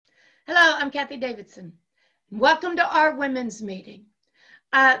Hello, I'm Kathie Davidson. Welcome to our women's meeting.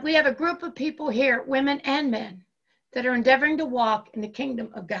 We have a group of people here, women and men, that are endeavoring to walk in the kingdom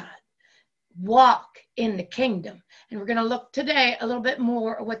of God. Walk in the kingdom. And we're going to look today a little bit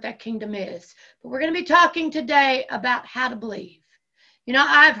more at what that kingdom is. But we're going to be talking today about how to believe. You know,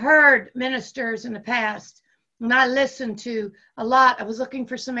 I've heard ministers in the past, and I listened to a lot. I was looking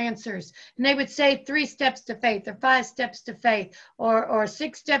for some answers. And they would say 3 steps to faith or 5 steps to faith or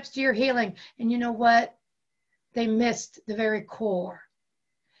 6 steps to your healing. And you know what? They missed the very core.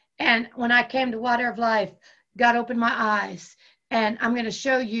 And when I came to Water of Life, God opened my eyes. And I'm going to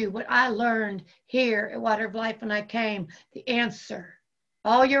show you what I learned here at Water of Life when I came. The answer,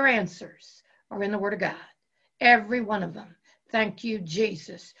 all your answers are in the Word of God. Every one of them. Thank you,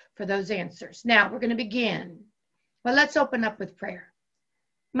 Jesus, for those answers. Now, we're going to begin. Well, let's open up with prayer.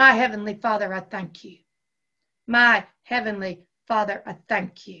 My Heavenly Father, I thank you. My Heavenly Father, I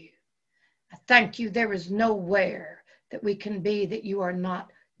thank you. I thank you. There is nowhere that we can be that you are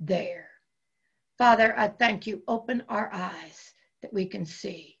not there. Father, I thank you. Open our eyes that we can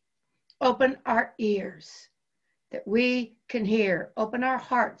see. Open our ears that we can hear. Open our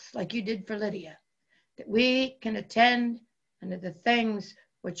hearts like you did for Lydia, that we can attend unto the things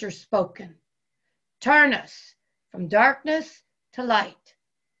which are spoken. Turn us from darkness to light,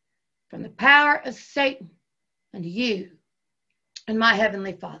 from the power of Satan unto you and my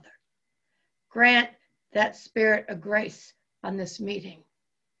Heavenly Father. Grant that spirit of grace on this meeting,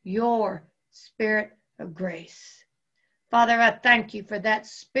 your spirit of grace. Father, I thank you for that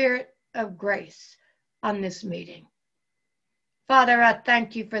spirit of grace on this meeting. Father, I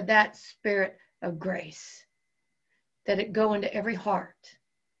thank you for that spirit of grace, that it go into every heart,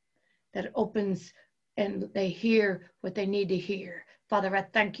 that it opens and they hear what they need to hear. Father, I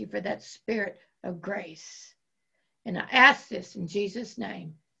thank you for that spirit of grace. And I ask this in Jesus'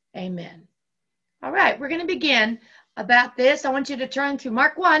 name, amen. All right, we're going to begin about this. I want you to turn to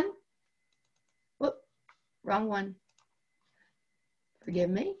Mark 1. Whoop, wrong one. Forgive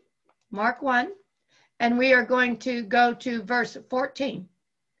me. Mark 1. And we are going to go to verse 14.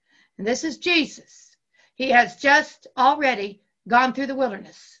 And this is Jesus. He has just already gone through the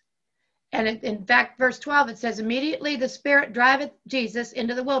wilderness. And in fact, verse 12, it says, immediately the Spirit driveth Jesus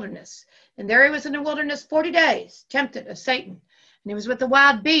into the wilderness. And there he was in the wilderness 40 days, tempted of Satan. And he was with the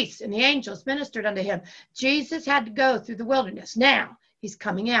wild beasts, and the angels ministered unto him. Jesus had to go through the wilderness. Now he's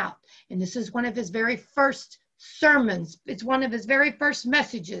coming out. And this is one of his very first sermons. It's one of his very first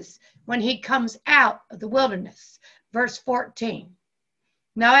messages when he comes out of the wilderness. Verse 14.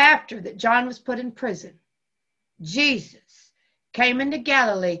 Now after that John was put in prison, Jesus came into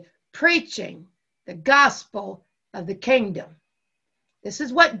Galilee preaching the gospel of the kingdom. This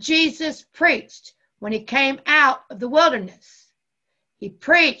is what Jesus preached when he came out of the wilderness. He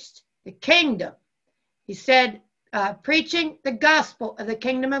preached the kingdom. He said, preaching the gospel of the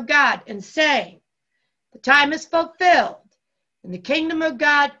kingdom of God and saying, the time is fulfilled and the kingdom of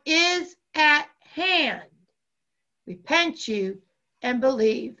God is at hand. Repent you and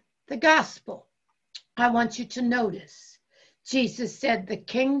believe the gospel. I want you to notice, Jesus said the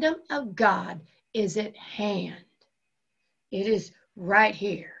kingdom of God is at hand. It is right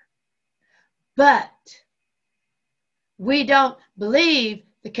here. But we don't believe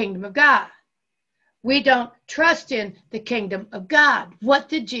the kingdom of God. We don't trust in the kingdom of God. What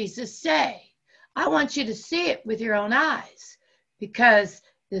did Jesus say? I want you to see it with your own eyes, because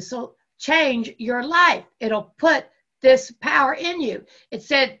this will change your life. It'll put this power in you. It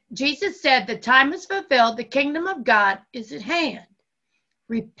said, Jesus said, the time is fulfilled, the kingdom of God is at hand.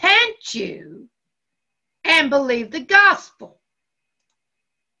 Repent you and believe the gospel.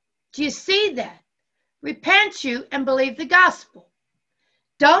 Do you see that? Repent you and believe the gospel.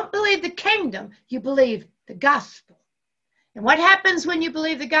 Don't believe the kingdom, you believe the gospel. And what happens when you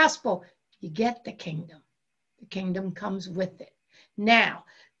believe the gospel? You get the kingdom. The kingdom comes with it. Now,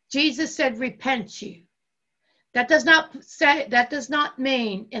 Jesus said, repent you. That does not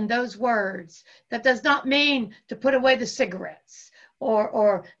mean in those words, that does not mean to put away the cigarettes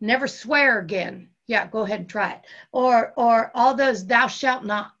or never swear again. Yeah, go ahead and try it. Or all those thou shalt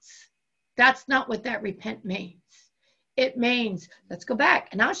nots. That's not what that repent means. It means, let's go back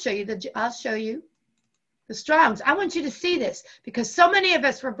and I'll show you the Strongs. I want you to see this, because so many of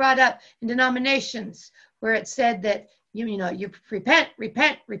us were brought up in denominations where it said that you repent,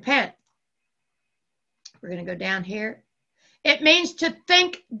 repent, repent. We're going to go down here. It means to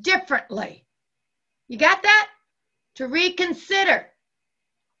think differently. You got that? To reconsider.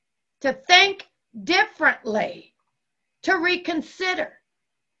 To think differently. To reconsider.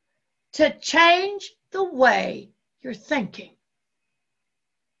 To change the way you're thinking.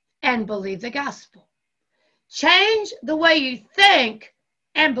 and believe the gospel. Change the way you think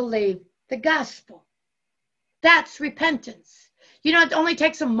and believe the gospel. That's repentance. You know, it only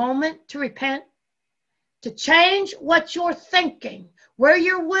takes a moment to repent, to change what you're thinking, where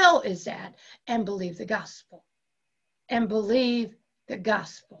your will is at, and believe the gospel. And believe the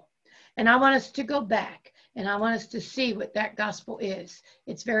gospel. And I want us to go back, and I want us to see what that gospel is.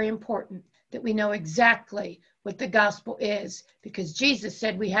 It's very important that we know exactly what the gospel is, because Jesus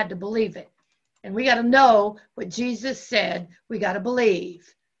said we had to believe it. And we got to know what Jesus said we got to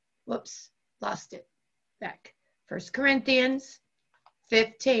believe. Whoops, lost it. Back. 1 Corinthians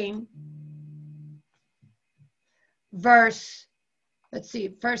 15, verse, let's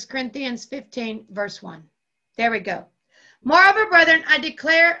see, 1 Corinthians 15, verse 1. There we go. Moreover, brethren, I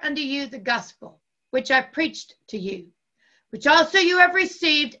declare unto you the gospel, which I preached to you, which also you have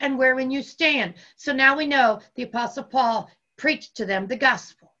received, and wherein you stand. So now we know the Apostle Paul preached to them the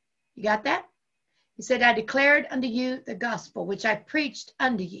gospel. You got that? He said, I declared unto you the gospel, which I preached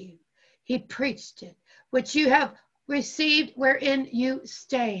unto you. He preached it, which you have received, wherein you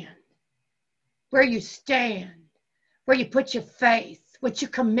stand. Where you stand, where you put your faith, what you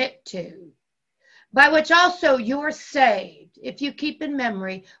commit to, by which also you are saved, if you keep in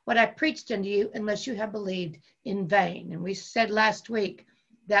memory what I preached unto you, unless you have believed in vain. And we said last week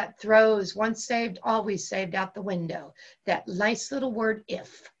that throws once saved, always saved out the window. That nice little word,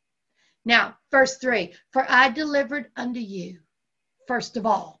 if. Now, verse 3, for I delivered unto you, first of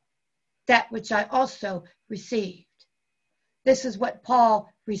all, that which I also received. This is what Paul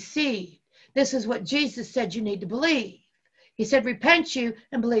received. This is what Jesus said you need to believe. He said, repent you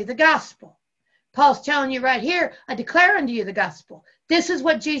and believe the gospel. Paul's telling you right here, I declare unto you the gospel. This is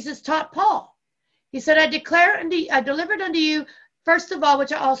what Jesus taught Paul. He said, I delivered unto you, first of all,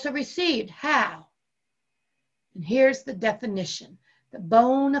 which I also received. How? And here's the definition, the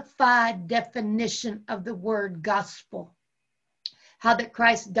bona fide definition of the word gospel. How that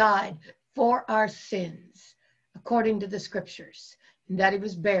Christ died for our sins, according to the scriptures, and that he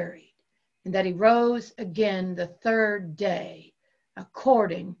was buried, and that he rose again the third day,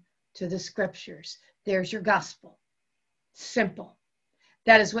 according to the scriptures. There's your gospel. Simple.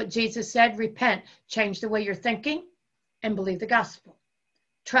 That is what Jesus said. Repent, change the way you're thinking, and believe the gospel.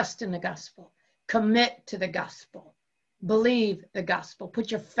 Trust in the gospel. Commit to the gospel. Believe the gospel.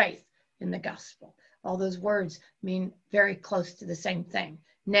 Put your faith in the gospel. All those words mean very close to the same thing.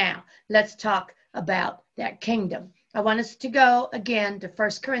 Now, let's talk about that kingdom. I want us to go again to 1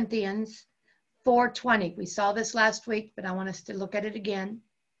 Corinthians 4:20. We saw this last week, but I want us to look at it again.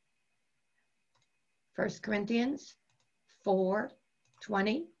 1 Corinthians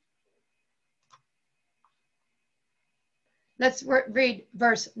 4:20. Let's read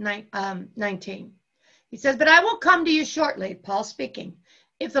verse 19. He says, but I will come to you shortly, Paul speaking,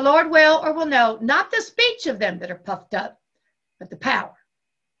 if the Lord will or will know, not the speech of them that are puffed up, but the power.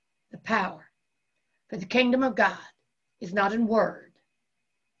 The power. For the kingdom of God is not in word.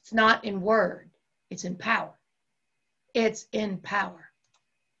 It's not in word. It's in power. It's in power.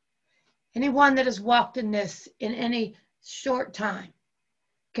 Anyone that has walked in this in any short time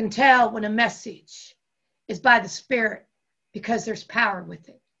can tell when a message is by the Spirit, because there's power with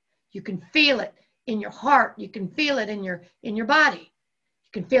it. You can feel it in your heart. You can feel it in your body.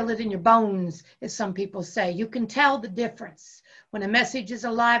 You can feel it in your bones, as some people say. You can tell the difference when a message is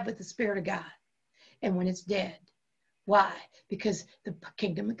alive with the Spirit of God and when it's dead. Why? Because the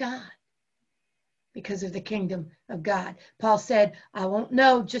kingdom of God. Because of the kingdom of God. Paul said, I won't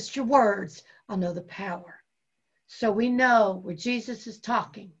know just your words. I'll know the power. So we know where Jesus is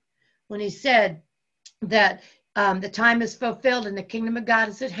talking when he said that the time is fulfilled and the kingdom of God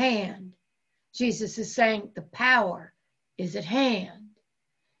is at hand. Jesus is saying the power is at hand.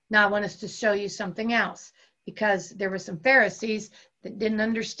 Now I want us to show you something else, because there were some Pharisees that didn't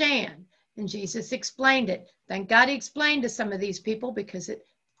understand, and Jesus explained it. Thank God he explained to some of these people, because it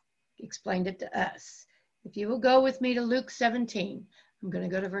explained it to us. If you will go with me to Luke 17, I'm going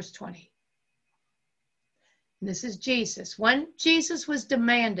to go to verse 20. And this is Jesus. When Jesus was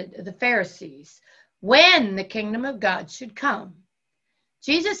demanded of the Pharisees when the kingdom of God should come,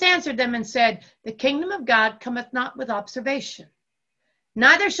 Jesus answered them and said, the kingdom of God cometh not with observation.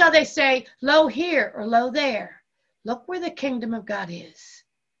 Neither shall they say, lo here or lo there. Look where the kingdom of God is.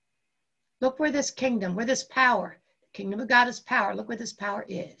 Look where this kingdom, where this power, the kingdom of God is power. Look where this power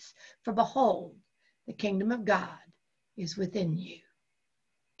is. For behold, the kingdom of God is within you.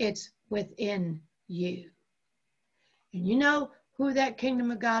 It's within you. And you know who that kingdom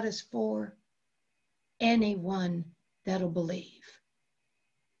of God is for? Anyone that'll believe.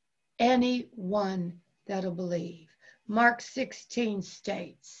 Anyone that'll believe. Mark 16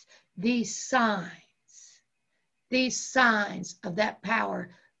 states these signs of that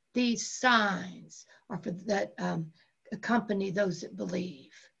power, these signs are for that accompany those that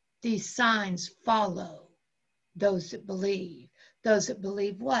believe. These signs follow those that believe. Those that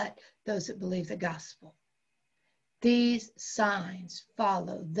believe what? Those that believe the gospel. These signs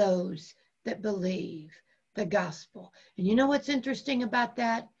follow those that believe the gospel. And you know what's interesting about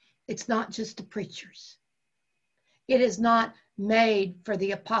that? It's not just the preachers. It is not made for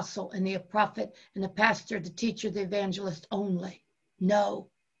the apostle and the prophet and the pastor, the teacher, the evangelist only. No.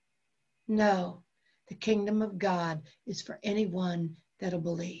 The kingdom of God is for anyone that'll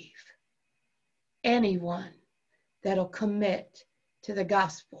believe. Anyone that'll commit to the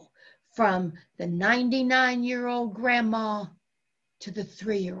gospel, from the 99-year-old grandma to the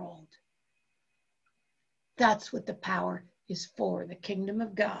 3-year-old. That's what the power is for. The kingdom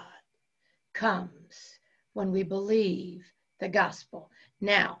of God comes when we believe the gospel.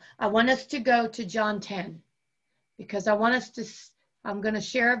 Now, I want us to go to John 10, because I'm going to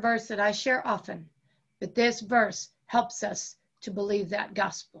share a verse that I share often, but this verse helps us to believe that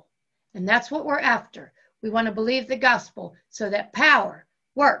gospel. And that's what we're after. We want to believe the gospel so that power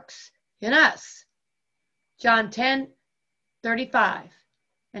works in us. John 10:35.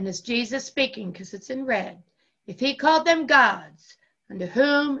 And it's Jesus speaking, because it's in red. If he called them gods, unto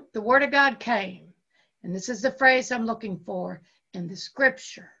whom the word of God came, and this is the phrase I'm looking for, and the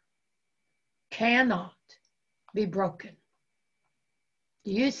scripture cannot be broken.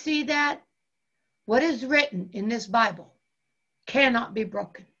 Do you see that? What is written in this Bible cannot be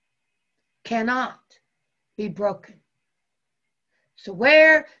broken. Cannot be broken. So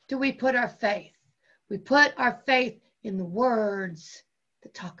where do we put our faith? We put our faith in the words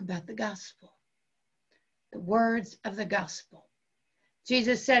that talk about the gospel. The words of the gospel.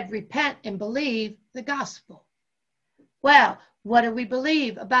 Jesus said, repent and believe the gospel. Well, what do we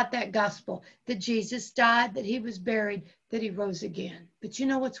believe about that gospel? That Jesus died, that he was buried, that he rose again. But you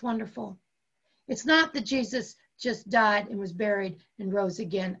know what's wonderful? It's not that Jesus just died and was buried and rose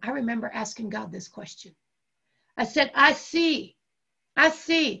again. I remember asking God this question. I said, I see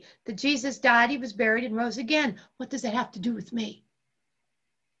that Jesus died, he was buried, and rose again. What does that have to do with me?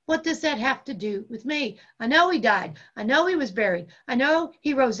 What does that have to do with me? I know he died. I know he was buried. I know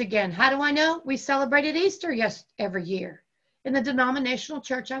he rose again. How do I know? We celebrated Easter every year in the denominational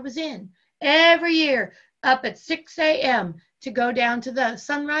church I was in. Every year, up at 6 a.m. to go down to the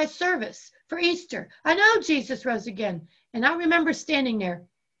sunrise service for Easter. I know Jesus rose again. And I remember standing there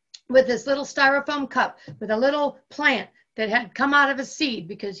with this little styrofoam cup with a little plant that had come out of a seed,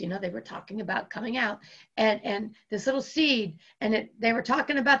 because, you know, they were talking about coming out, and this little seed, and they were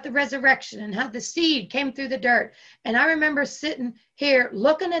talking about the resurrection and how the seed came through the dirt. And I remember sitting here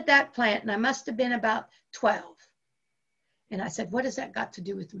looking at that plant, and I must have been about 12. And I said, what has that got to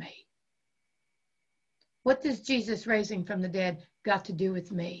do with me? What does Jesus raising from the dead got to do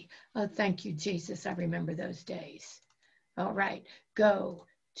with me? Oh, thank you, Jesus. I remember those days. All right, go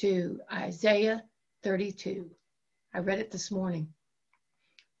to Isaiah 32. I read it this morning.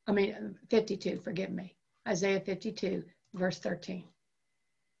 52, forgive me. Isaiah 52, verse 13.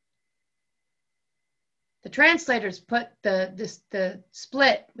 The translators put the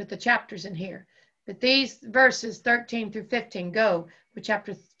split with the chapters in here. But these verses 13 through 15 go with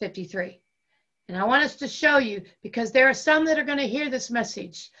chapter 53. And I want us to show you, because there are some that are going to hear this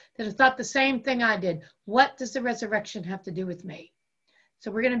message that have thought the same thing I did. What does the resurrection have to do with me?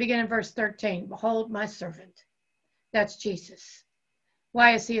 So we're going to begin in verse 13. Behold my servant. That's Jesus.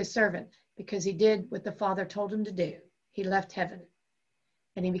 Why is he a servant? Because he did what the Father told him to do. He left heaven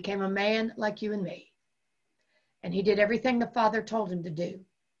and he became a man like you and me. And he did everything the Father told him to do.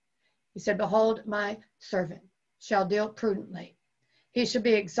 He said, behold, my servant shall deal prudently. He shall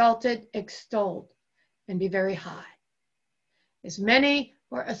be exalted, extolled, and be very high. As many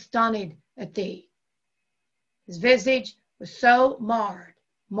were astonished at thee. His visage was so marred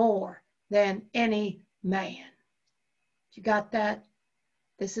more than any man. You got that?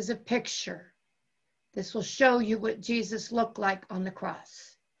 This is a picture. This will show you what Jesus looked like on the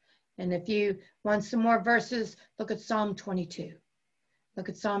cross. And if you want some more verses, look at Psalm 22. Look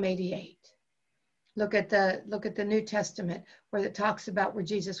at Psalm 88. Look at the New Testament where it talks about where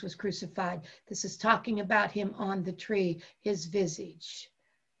Jesus was crucified. This is talking about him on the tree. His visage,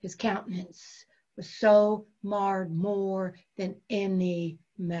 his countenance was so marred more than any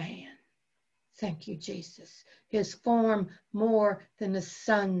man. Thank you, Jesus. His form more than the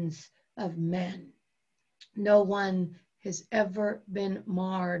sons of men. No one has ever been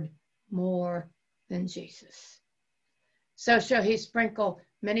marred more than Jesus. So shall he sprinkle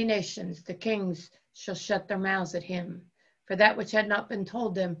many nations. The kings shall shut their mouths at him. For that which had not been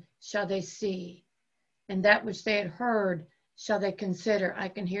told them shall they see, and that which they had heard shall they consider. I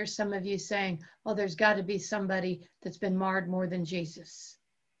can hear some of you saying, oh, there's got to be somebody that's been marred more than Jesus.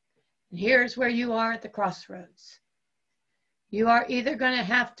 And here's where you are at the crossroads. You are either going to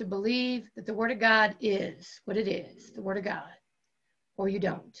have to believe that the Word of God is what it is, the Word of God, or you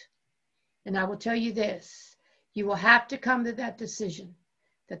don't. And I will tell you this, you will have to come to that decision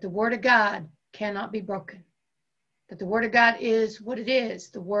that the Word of God cannot be broken, that the Word of God is what it is,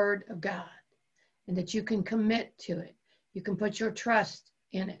 the Word of God, and that you can commit to it. You can put your trust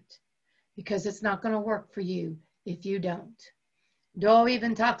in it, because it's not going to work for you if you don't. Doe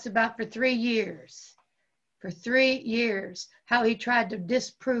even talks about for 3 years, how he tried to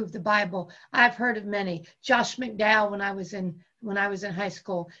disprove the Bible. I've heard of many. Josh McDowell, when I was in high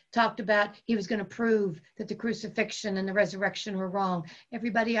school, talked about he was going to prove that the crucifixion and the resurrection were wrong.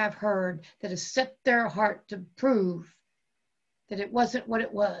 Everybody I've heard that has set their heart to prove that it wasn't what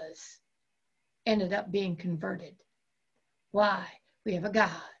it was ended up being converted. Why? We have a God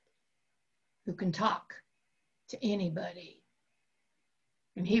who can talk to anybody.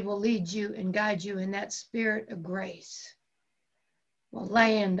 And he will lead you and guide you in that spirit of grace. Will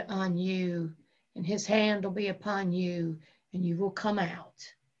land on you, and his hand will be upon you, and you will come out.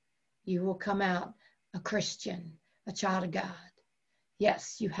 You will come out a Christian, a child of God.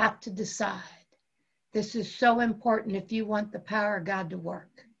 Yes, you have to decide. This is so important if you want the power of God to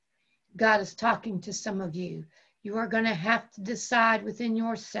work. God is talking to some of you. You are going to have to decide within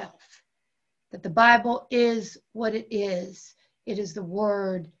yourself that the Bible is what it is. It is the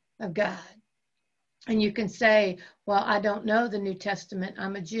Word of God. And you can say, well, I don't know the New Testament.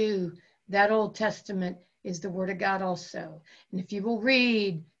 I'm a Jew. That Old Testament is the Word of God also. And if you will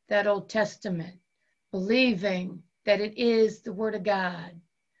read that Old Testament, believing that it is the Word of God,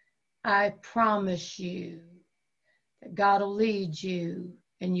 I promise you that God will lead you,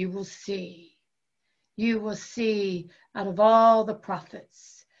 and you will see. You will see out of all the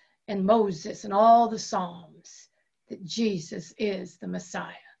prophets and Moses and all the Psalms that Jesus is the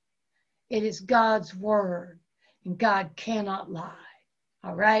Messiah. It is God's word, and God cannot lie.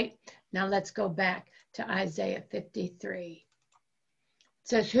 All right? Now let's go back to Isaiah 53. It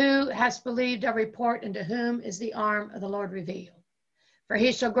says, who has believed our report, and to whom is the arm of the Lord revealed? For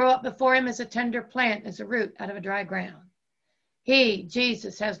he shall grow up before him as a tender plant, as a root out of a dry ground. He,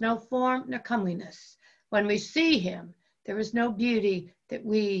 Jesus, has no form nor comeliness. When we see him, there is no beauty that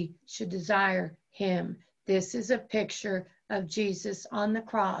we should desire him. This is a picture of Jesus on the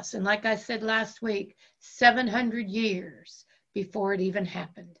cross. And like I said last week, 700 years before it even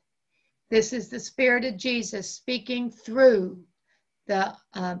happened. This is the Spirit of Jesus speaking through the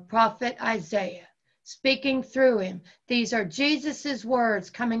prophet Isaiah, speaking through him. These are Jesus's words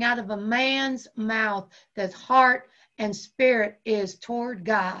coming out of a man's mouth. That heart and spirit is toward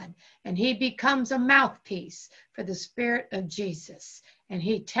God. And he becomes a mouthpiece for the Spirit of Jesus. And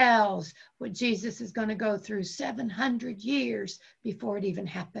he tells what Jesus is going to go through 700 years before it even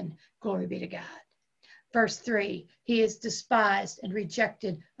happened. Glory be to God. Verse 3, he is despised and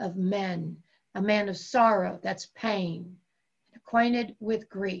rejected of men, a man of sorrow, that's pain, acquainted with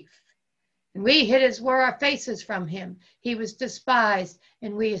grief. And we hid our faces from him. He was despised,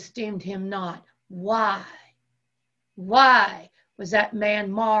 and we esteemed him not. Why? Why was that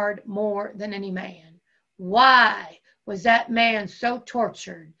man marred more than any man? Why was that man so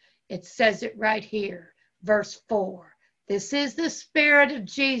tortured? It says it right here, verse 4. This is the Spirit of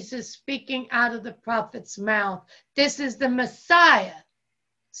Jesus speaking out of the prophet's mouth. This is the Messiah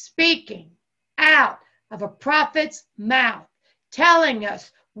speaking out of a prophet's mouth, telling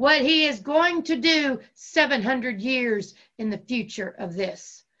us what he is going to do 700 years in the future of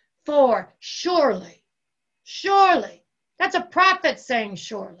this. For surely, that's a prophet saying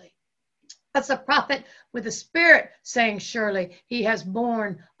surely. That's a prophet with a spirit saying surely. He has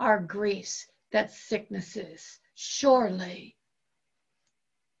borne our griefs, that's sicknesses. Surely.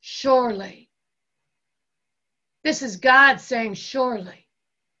 This is God saying surely.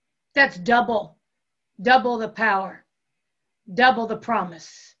 That's double the power, double the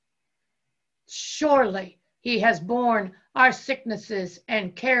promise. Surely he has borne our sicknesses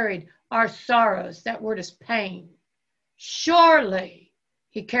and carried our sorrows. That word is pain. Surely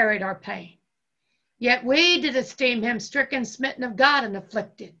he carried our pain. Yet we did esteem him stricken, smitten of God, and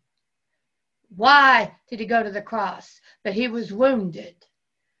afflicted. Why did he go to the cross? But he was wounded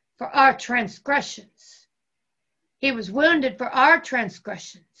for our transgressions. He was wounded for our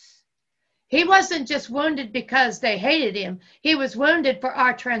transgressions. He wasn't just wounded because they hated him. He was wounded for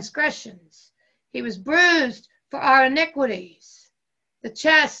our transgressions. He was bruised for our iniquities. The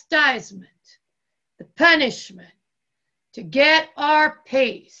chastisement, the punishment to get our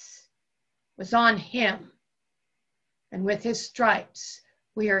peace was on him. And with his stripes,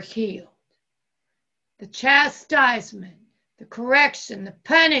 we are healed. The chastisement, the correction, the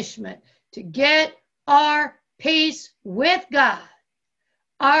punishment to get our peace with God,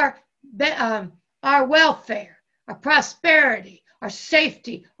 our welfare, our prosperity, our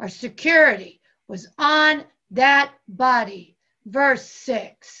safety, our security was on that body. Verse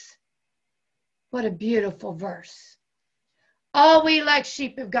 6. What a beautiful verse. All we like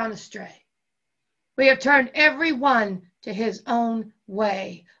sheep have gone astray. We have turned every one to his own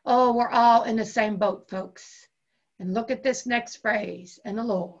way. Oh, we're all in the same boat, folks. And look at this next phrase. And the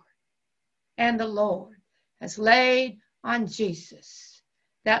Lord has laid on Jesus.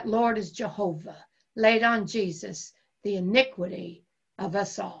 That Lord is Jehovah. Laid on Jesus the iniquity of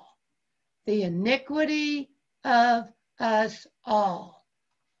us all. The iniquity of us all.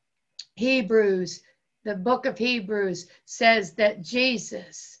 Hebrews, the book of Hebrews says that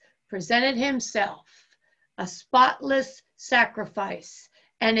Jesus presented himself a spotless sacrifice,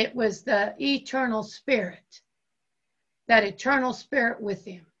 and it was the eternal spirit, that eternal spirit with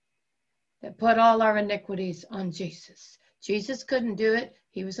him, that put all our iniquities on Jesus. Jesus couldn't do it.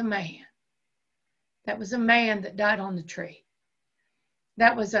 He was a man. That was a man that died on the tree.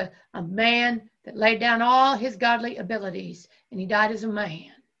 That was a man that laid down all his godly abilities, and he died as a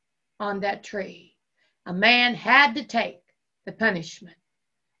man on that tree. A man had to take the punishment.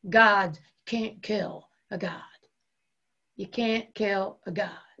 God can't kill a God. You can't kill a God.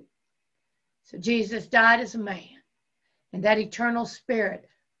 So Jesus died as a man, and that eternal spirit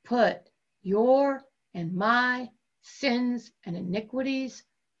put your and my sins and iniquities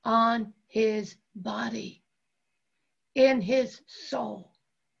on his body, in his soul.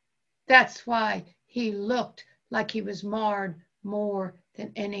 That's why he looked like he was marred more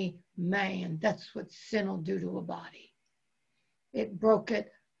than any man. That's what sin will do to a body. It broke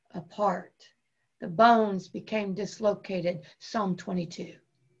it apart. The bones became dislocated. Psalm 22.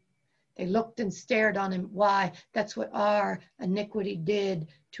 They looked and stared on him. Why? That's what our iniquity did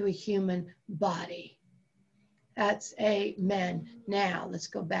to a human body. That's amen. Now, let's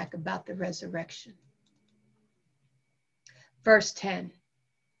go back about the resurrection. Verse 10.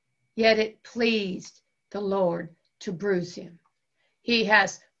 Yet it pleased the Lord to bruise him. He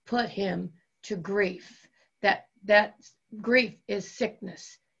has put him to grief. That grief is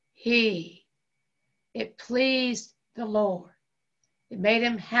sickness. It pleased the Lord. It made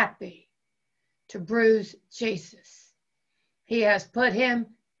him happy to bruise Jesus. He has put him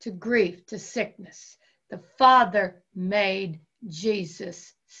to grief, to sickness. The Father made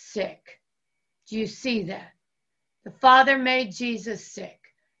Jesus sick. Do you see that? The Father made Jesus sick.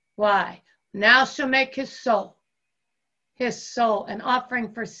 Why? Now shall make his soul, an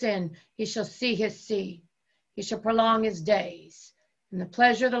offering for sin. He shall see his seed. He shall prolong his days. And the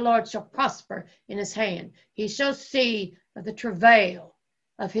pleasure of the Lord shall prosper in his hand. He shall see of the travail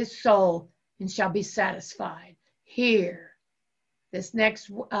of his soul and shall be satisfied. Here, this next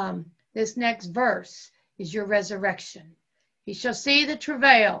verse is your resurrection. He shall see the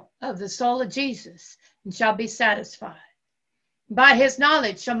travail of the soul of Jesus and shall be satisfied. By his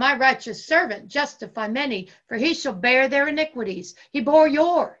knowledge shall my righteous servant justify many, for he shall bear their iniquities. He bore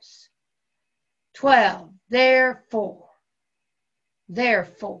yours. 12. Therefore,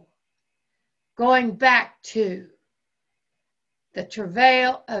 going back to the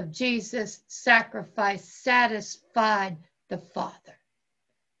travail of Jesus' sacrifice satisfied the Father.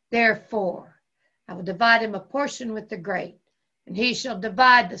 Therefore, I will divide him a portion with the great, and he shall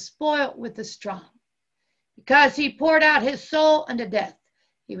divide the spoil with the strong. Because he poured out his soul unto death,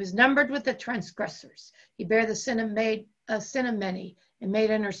 he was numbered with the transgressors. He bare the sin of many and made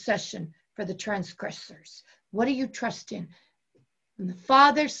intercession for the transgressors. What do you trust in? When the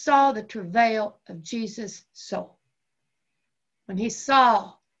Father saw the travail of Jesus' soul, when he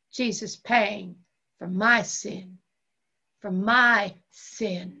saw Jesus paying for my sin,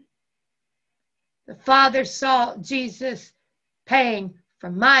 the Father saw Jesus paying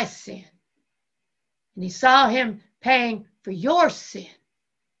for my sin, and he saw him paying for your sin.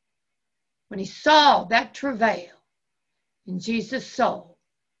 When he saw that travail in Jesus' soul,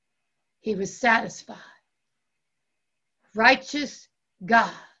 he was satisfied. Righteous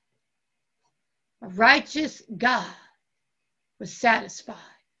God was satisfied.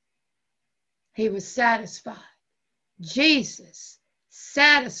 He was satisfied. Jesus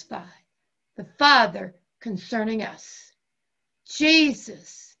satisfied the Father concerning us.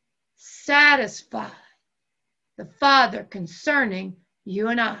 Jesus satisfied the Father concerning you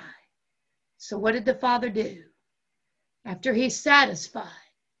and I. So what did the Father do? After he satisfied,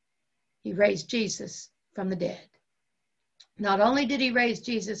 he raised Jesus from the dead. Not only did he raise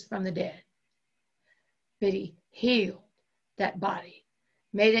Jesus from the dead, but he healed that body,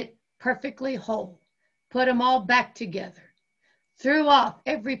 made it perfectly whole, put them all back together, threw off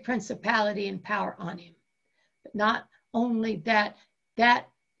every principality and power on him. But not only that,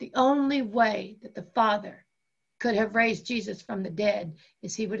 the only way that the Father could have raised Jesus from the dead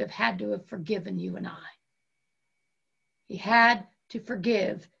is he would have had to have forgiven you and I. He had to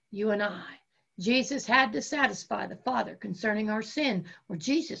forgive you and I. Jesus had to satisfy the Father concerning our sin, or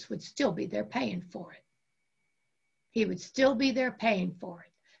Jesus would still be there paying for it. He would still be there paying for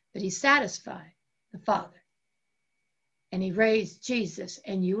it. But he satisfied the Father. And he raised Jesus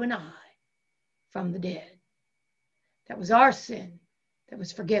and you and I from the dead. That was our sin that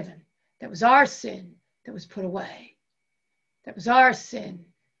was forgiven. That was our sin that was put away. That was our sin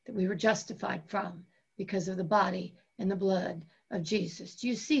that we were justified from because of the body and the blood of Jesus. Do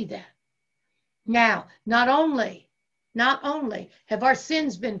you see that? Now, not only have our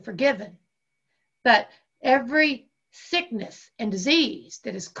sins been forgiven, but every sickness and disease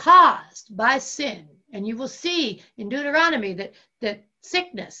that is caused by sin, and you will see in Deuteronomy that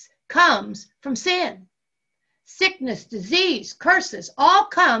sickness comes from sin. Sickness, disease, curses all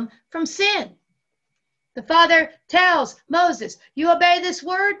come from sin. The Father tells Moses, you obey this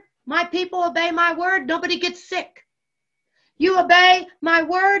word, my people obey my word, nobody gets sick. You obey my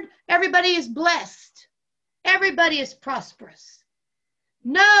word, everybody is blessed. Everybody is prosperous.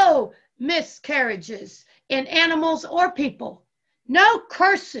 No miscarriages in animals or people. No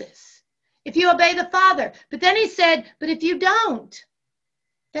curses if you obey the Father. But then he said, but if you don't,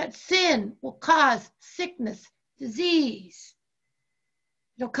 that sin will cause sickness, disease.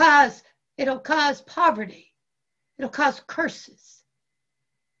 It'll cause poverty. It'll cause curses.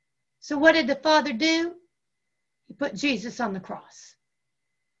 So what did the Father do? He put Jesus on the cross.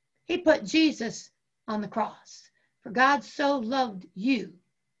 He put Jesus on the cross. For God so loved you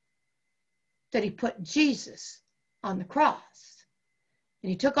that he put Jesus on the cross. And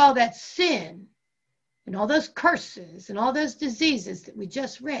he took all that sin and all those curses and all those diseases that we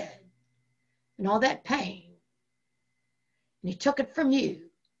just read and all that pain. And he took it from you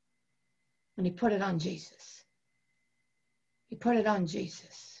and he put it on Jesus. He put it on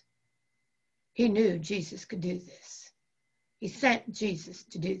Jesus. He knew Jesus could do this. He sent Jesus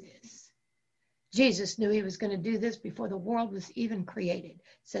to do this. Jesus knew he was going to do this before the world was even created. It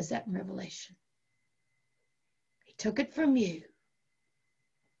says that in Revelation. He took it from you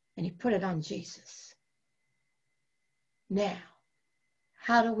and he put it on Jesus. Now,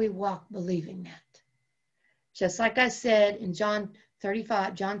 how do we walk believing that? Just like I said in John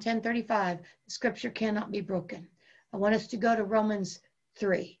 10:35, the scripture cannot be broken. I want us to go to Romans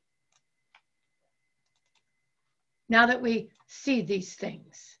 3. Now that we see these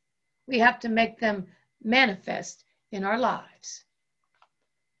things, we have to make them manifest in our lives.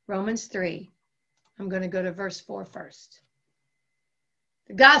 Romans 3, I'm going to go to verse 4 first.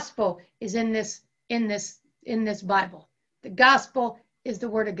 The gospel is in this Bible. The gospel is the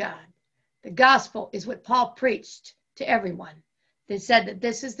word of God. The gospel is what Paul preached to everyone. They said that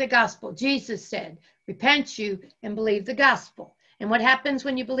this is the gospel. Jesus said, repent you and believe the gospel. And what happens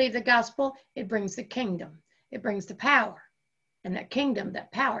when you believe the gospel? It brings the kingdom. It brings the power. And that kingdom,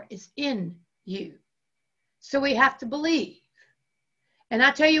 that power is in you. So we have to believe. And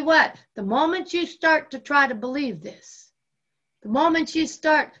I tell you what, the moment you start to try to believe this, the moment you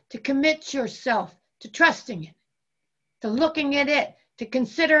start to commit yourself to trusting it, to looking at it, to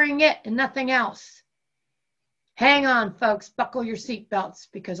considering it and nothing else, hang on, folks, buckle your seatbelts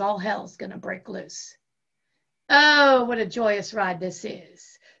because all hell's going to break loose. Oh, what a joyous ride this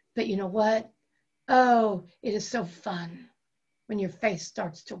is. But you know what? Oh, it is so fun when your faith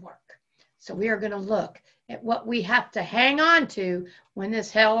starts to work. So we are going to look at what we have to hang on to when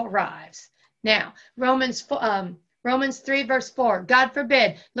this hell arrives. Now, Romans 3 verse 4, God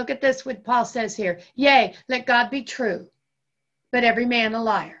forbid. Look at this, what Paul says here. Yea, let God be true, but every man a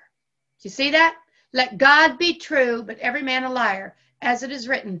liar. Do you see that? Let God be true, but every man a liar, as it is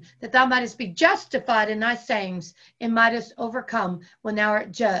written, that thou mightest be justified in thy sayings and mightest overcome when thou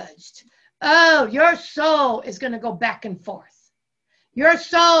art judged. Oh, your soul is going to go back and forth. Your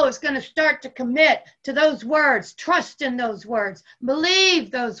soul is going to start to commit to those words, trust in those words, believe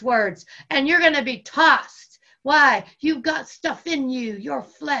those words, and you're going to be tossed. Why? You've got stuff in you. Your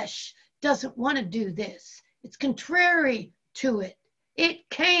flesh doesn't want to do this. It's contrary to it. It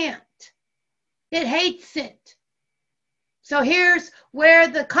can't. It hates it. So here's where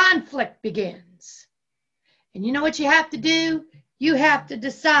the conflict begins. And you know what you have to do? You have to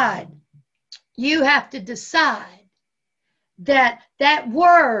decide. You have to decide that that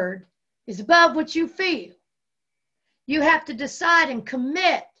word is above what you feel. You have to decide and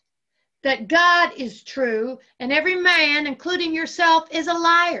commit that God is true and every man, including yourself, is a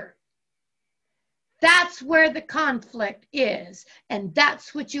liar. That's where the conflict is. And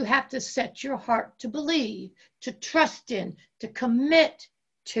that's what you have to set your heart to believe, to trust in, to commit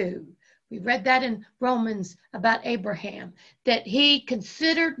to. We read that in Romans about Abraham, that he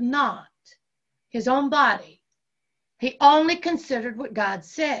considered not his own body. He only considered what God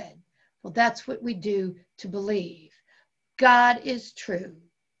said. Well, that's what we do to believe. God is true.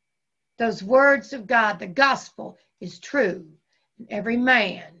 Those words of God, the gospel is true. And every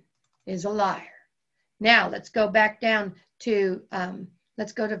man is a liar. Now, let's go back down to,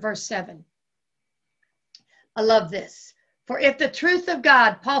 let's go to verse 7. I love this. For if the truth of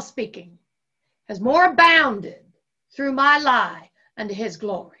God, Paul speaking, has more abounded through my lie unto his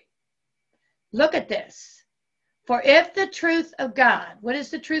glory. Look at this. For if the truth of God, what is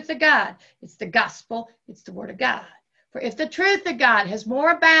the truth of God? It's the gospel. It's the word of God. For if the truth of God has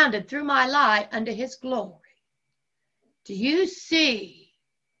more abounded through my lie unto his glory. Do you see?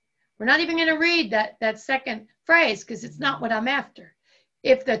 We're not even going to read that second phrase because it's not what I'm after.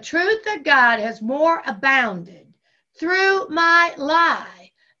 If the truth of God has more abounded through my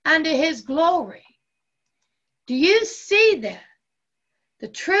lie unto his glory. Do you see that? The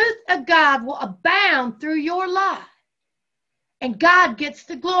truth of God will abound through your lie. And God gets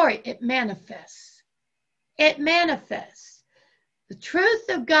the glory. It manifests. It manifests. The truth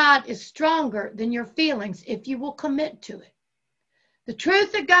of God is stronger than your feelings if you will commit to it. The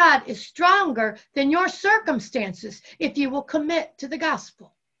truth of God is stronger than your circumstances if you will commit to the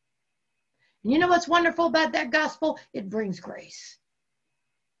gospel. And you know what's wonderful about that gospel? It brings grace.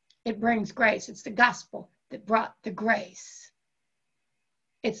 It brings grace. It's the gospel that brought the grace.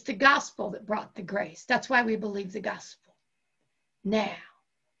 It's the gospel that brought the grace. That's why we believe the gospel. Now,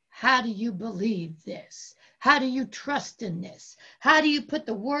 how do you believe this? How do you trust in this? How do you put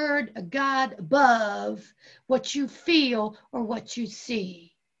the word of God above what you feel or what you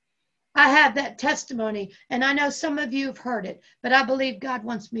see? I have that testimony, and I know some of you have heard it, but I believe God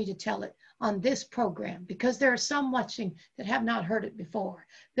wants me to tell it on this program because there are some watching that have not heard it before.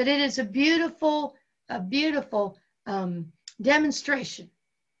 But it is a beautiful demonstration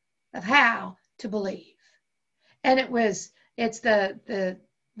of how to believe. And it's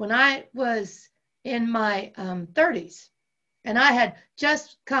when I was in my 30s, and I had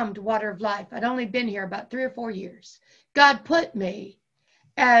just come to Water of Life. I'd only been here about 3 or 4 years. God put me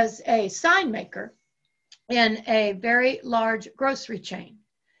as a sign maker in a very large grocery chain.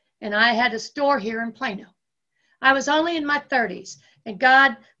 And I had a store here in Plano. I was only in my 30s, and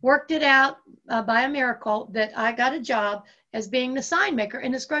God worked it out by a miracle that I got a job as being the sign maker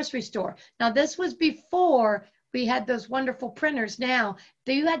in this grocery store. Now, this was before we had those wonderful printers. Now,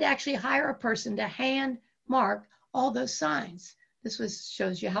 you had to actually hire a person to hand mark all those signs. This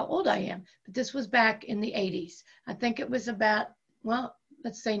shows you how old I am, but this was back in the 80s. I think it was about, well,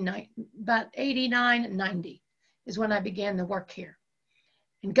 let's say about 89 and 90 is when I began the work here.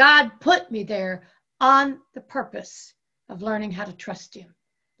 And God put me there on the purpose of learning how to trust him,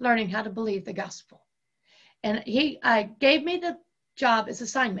 learning how to believe the gospel. And I gave me the job as a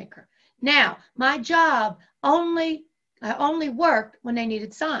sign maker. Now, my job I only worked when they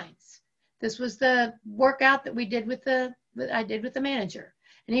needed signs. This was the workout that I did with the manager.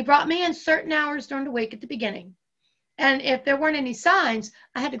 And he brought me in certain hours during the week at the beginning. And if there weren't any signs,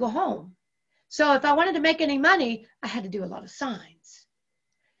 I had to go home. So if I wanted to make any money, I had to do a lot of signs.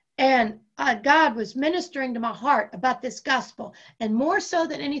 And God was ministering to my heart about this gospel. And more so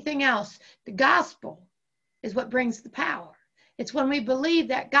than anything else, the gospel is what brings the power. It's when we believe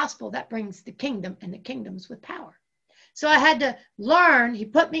that gospel that brings the kingdom, and the kingdom's with power. So I had to learn. He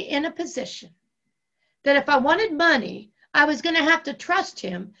put me in a position that if I wanted money, I was going to have to trust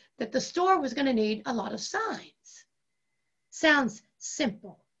him that the store was going to need a lot of signs. Sounds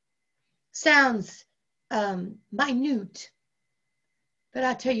simple. Sounds minute. But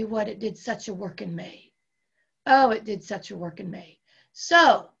I tell you what, it did such a work in me. Oh, it did such a work in me.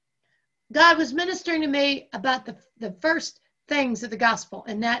 So God was ministering to me about the first things of the gospel,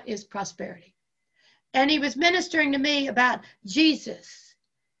 and that is prosperity. And he was ministering to me about Jesus.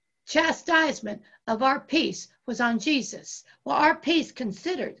 Chastisement of our peace was on Jesus. Well, our peace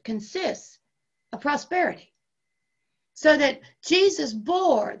consists of prosperity. So that Jesus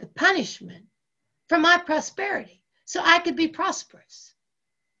bore the punishment for my prosperity, so I could be prosperous.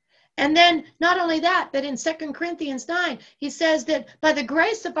 And then not only that, but in 2 Corinthians 9, he says that by the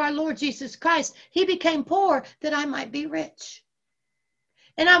grace of our Lord Jesus Christ, he became poor that I might be rich.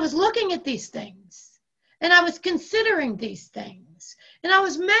 And I was looking at these things, and I was considering these things. And I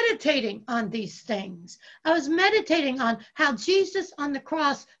was meditating on these things. I was meditating on how Jesus on the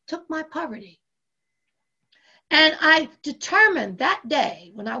cross took my poverty. And I determined that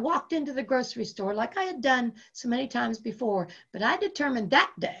day when I walked into the grocery store, like I had done so many times before, but I determined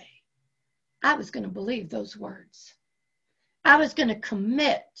that day I was going to believe those words. I was going to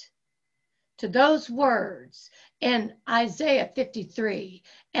commit to those words in Isaiah 53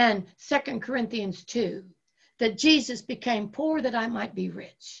 and 2 Corinthians 2, that Jesus became poor that I might be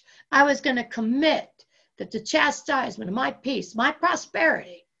rich. I was going to commit that the chastisement of my peace, my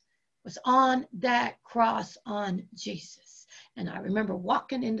prosperity, was on that cross on Jesus. And I remember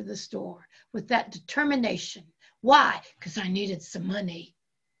walking into the store with that determination. Why? Because I needed some money.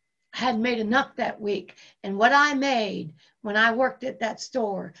 I hadn't made enough that week. And what I made when I worked at that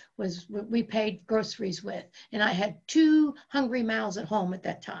store was what we paid groceries with. And I had 2 hungry mouths at home at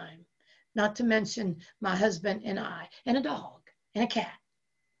that time, not to mention my husband and I, and a dog and a cat.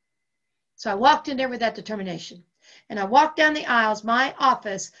 So I walked in there with that determination. And I walked down the aisles. My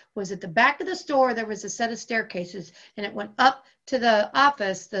office was at the back of the store. There was a set of staircases, and it went up to the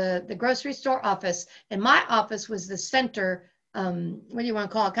office, the grocery store office. And my office was the center, what do you want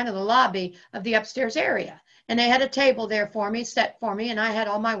to call it, kind of the lobby of the upstairs area. And they had a table there for me, set for me, and I had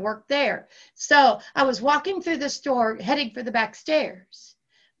all my work there. So I was walking through the store, heading for the back stairs.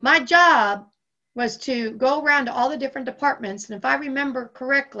 My job was to go around to all the different departments. And if I remember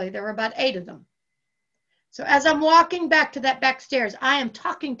correctly, there were about 8 of them. So as I'm walking back to that back stairs, I am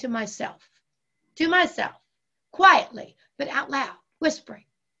talking to myself, quietly, but out loud, whispering.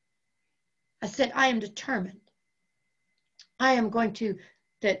 I said, I am determined. I am going to,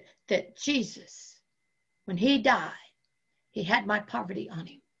 that Jesus, when he died, he had my poverty on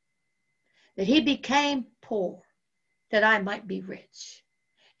him. That he became poor, that I might be rich.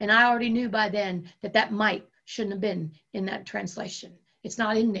 And I already knew by then that that might shouldn't have been in that translation. It's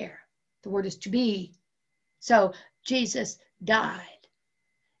not in there. The word is to be. So Jesus died,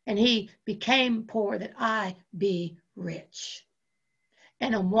 and he became poor that I be rich.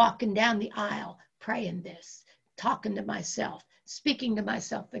 And I'm walking down the aisle praying this, talking to myself, speaking to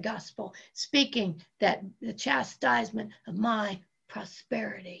myself the gospel, speaking that the chastisement of my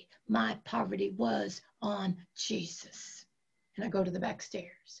prosperity, my poverty was on Jesus. And I go to the back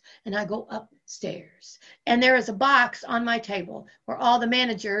stairs, and I go upstairs, and there is a box on my table where all the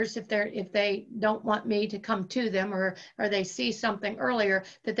managers, if they don't want me to come to them, or they see something earlier,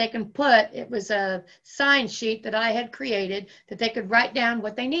 that they can put, it was a sign sheet that I had created, that they could write down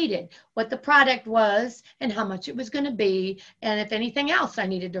what they needed, what the product was, and how much it was going to be, and if anything else I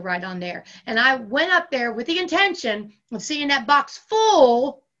needed to write on there. And I went up there with the intention of seeing that box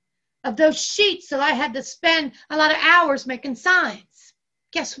full of those sheets that I had to spend a lot of hours making signs.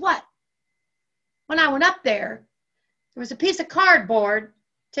 Guess what? When I went up there was a piece of cardboard,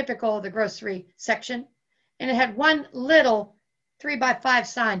 typical of the grocery section, and it had one little 3x5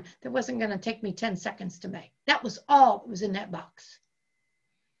 sign that wasn't going to take me 10 seconds to make. That was all that was in that box.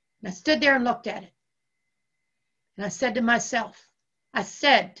 And I stood there and looked at it. And I said to myself,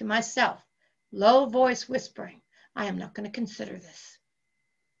 low voice whispering, I am not going to consider this.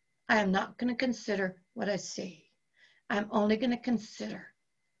 I am not going to consider what I see. I'm only going to consider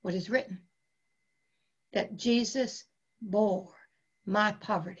what is written. That Jesus bore my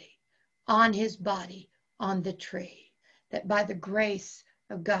poverty on his body on the tree. That by the grace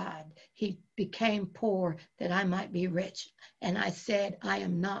of God, he became poor that I might be rich. And I said, I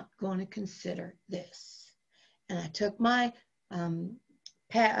am not going to consider this. And I took my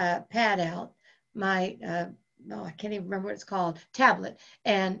pad out, my I can't even remember what it's called, tablet,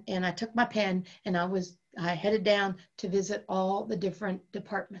 and I took my pen, and I headed down to visit all the different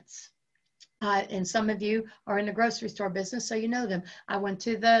departments. And some of you are in the grocery store business, so you know them. I went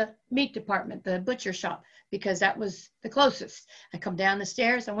to the meat department, the butcher shop, because that was the closest. I come down the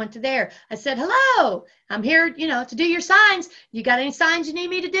stairs, I went to there. I said, hello, I'm here, to do your signs. You got any signs you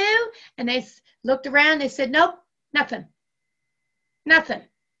need me to do? And they looked around, they said, nope, nothing.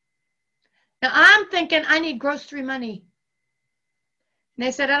 Now, I'm thinking I need grocery money. And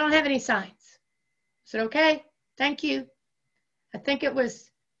they said, I don't have any signs. I said, okay, thank you. I think it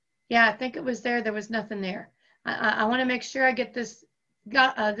was there. There was nothing there. I want to make sure I get this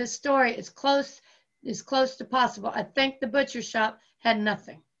story as close to possible. I think the butcher shop had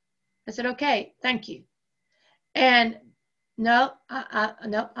nothing. I said, okay, thank you. And no,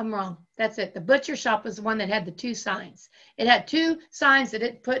 I'm wrong. That's it. The butcher shop was the one that had the 2 signs. It had 2 signs that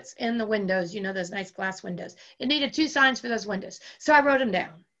it puts in the windows, those nice glass windows. It needed 2 signs for those windows. So I wrote them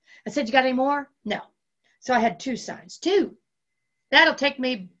down. I said, you got any more? No. So I had 2 signs. 2. That'll take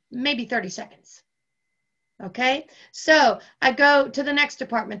me maybe 30 seconds. Okay, so I go to the next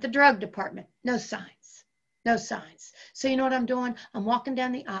department, the drug department. No signs, no signs. So you know what I'm doing? I'm walking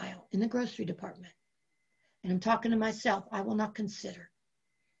down the aisle in the grocery department, and I'm talking to myself. I will not consider.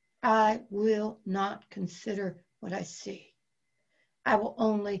 I will not consider what I see. I will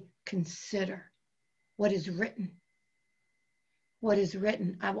only consider what is written. What is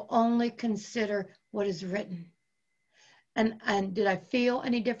written. I will only consider what is written. And did I feel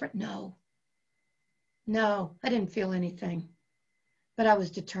any different? No. No, I didn't feel anything. But I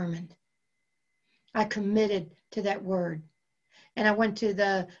was determined. I committed to that word. And I went to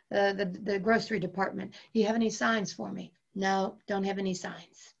the grocery department. You have any signs for me? No, don't have any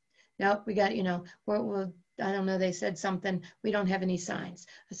signs. No, we got, we're I don't know, they said something. We don't have any signs.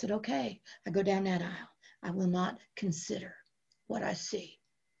 I said, okay. I go down that aisle. I will not consider what I see.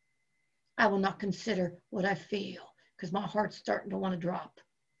 I will not consider what I feel because my heart's starting to want to drop.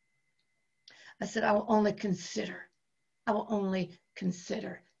 I said, I will only consider. I will only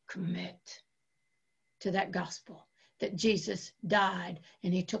consider, commit to that gospel that Jesus died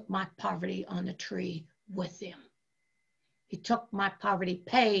and he took my poverty on the tree with him. He took my poverty,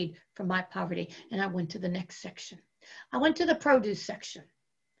 paid for my poverty, and I went to the next section. I went to the produce section.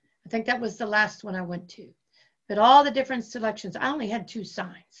 I think that was the last one I went to. But all the different selections, I only had 2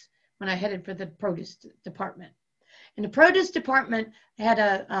 signs when I headed for the produce department. And the produce department had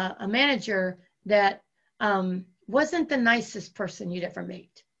a manager that wasn't the nicest person you'd ever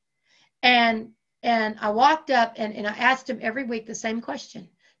meet. And I walked up and I asked him every week the same question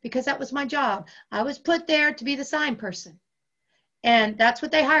because that was my job. I was put there to be the sign person. And that's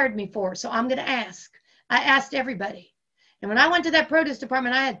what they hired me for. So I'm going to ask. I asked everybody. And when I went to that produce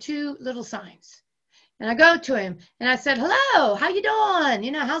department, I had 2 little signs. And I go to him and I said, hello, how you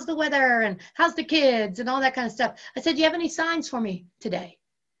doing? How's the weather and how's the kids and all that kind of stuff. I said, do you have any signs for me today?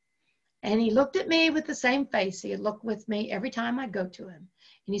 And he looked at me with the same face. He had looked with me every time I go to him.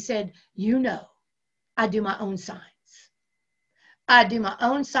 And he said, I do my own signs. I do my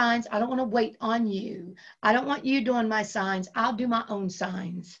own signs. I don't want to wait on you. I don't want you doing my signs. I'll do my own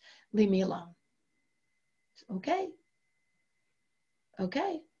signs. Leave me alone. Okay.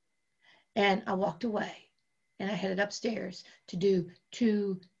 Okay. And I walked away and I headed upstairs to do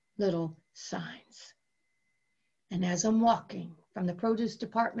 2 little signs. And as I'm walking from the produce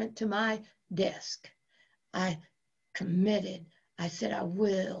department to my desk, I committed. I said, I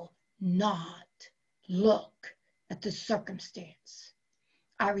will not look at the circumstance.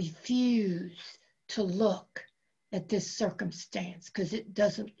 I refuse to look at this circumstance because it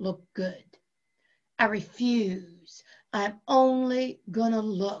doesn't look good. I refuse. I'm only going to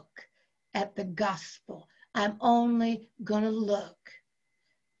look at the gospel. I'm only going to look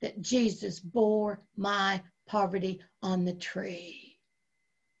that Jesus bore my poverty on the tree.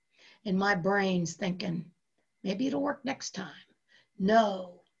 And my brain's thinking, maybe it'll work next time.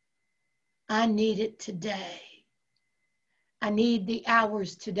 No, I need it today. I need the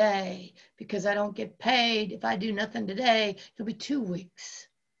hours today because I don't get paid. If I do nothing today, it'll be 2 weeks.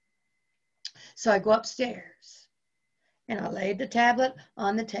 So I go upstairs and I laid the tablet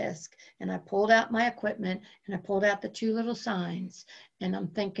on the desk and I pulled out my equipment and I pulled out the 2 little signs and I'm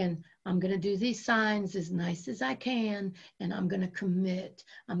thinking, I'm going to do these signs as nice as I can and I'm going to commit.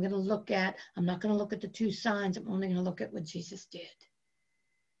 I'm not going to look at the 2 signs. I'm only going to look at what Jesus did.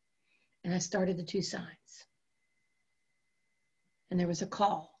 And I started the 2 signs. And there was a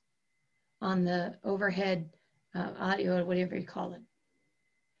call on the overhead audio or whatever you call it.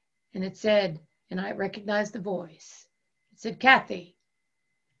 And it said, and I recognized the voice. It said, Kathie,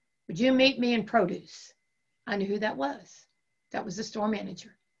 would you meet me in produce? I knew who that was. That was the store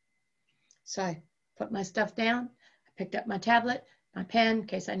manager. So I put my stuff down. I picked up my tablet, my pen, in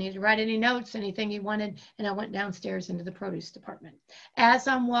case I needed to write any notes, anything he wanted, and I went downstairs into the produce department. As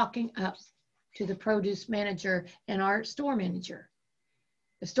I'm walking up to the produce manager and our store manager,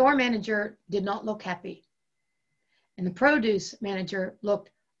 the store manager did not look happy. And the produce manager looked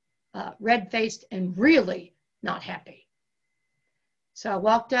red-faced and really not happy. So I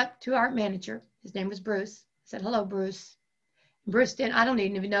walked up to our manager. His name was Bruce. I said, hello, Bruce. Bruce didn't, I don't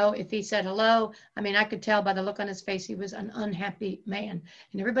even know if he said hello. I mean, I could tell by the look on his face, he was an unhappy man.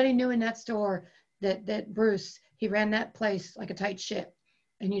 And everybody knew in that store that Bruce, he ran that place like a tight ship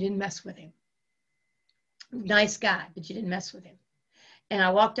and you didn't mess with him. Nice guy, but you didn't mess with him. And I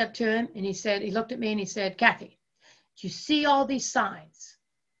walked up to him and he looked at me and he said, Kathie, do you see all these signs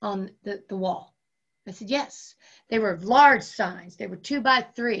on the wall? I said, yes. They were large signs. They were 2 by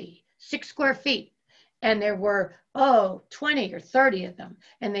 3, 6 square feet. And there were, 20 or 30 of them.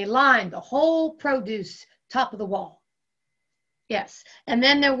 And they lined the whole produce top of the wall. Yes. And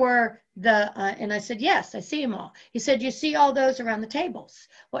then there were and I said, yes, I see them all. He said, you see all those around the tables.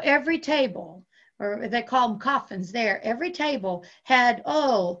 Well, every table, or they call them coffins there, every table had, 10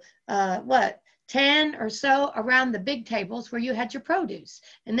 or so around the big tables where you had your produce.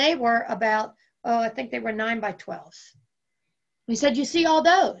 And they were about, I think they were 9 by 12s. He said, you see all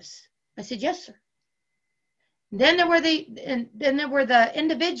those? I said, yes, sir. Then there were the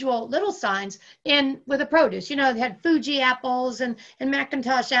individual little signs with the produce. You know, they had Fuji apples and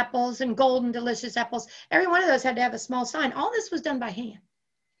Macintosh apples and golden delicious apples. Every one of those had to have a small sign. All this was done by hand.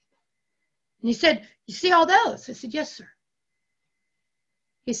 And he said, you see all those? I said, yes, sir.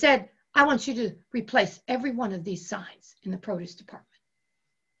 He said, I want you to replace every one of these signs in the produce department.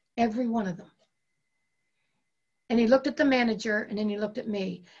 Every one of them. And he looked at the manager, and then he looked at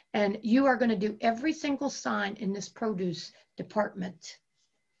me, and you are going to do every single sign in this produce department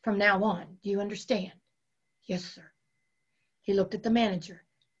from now on. Do you understand? Yes, sir. He looked at the manager.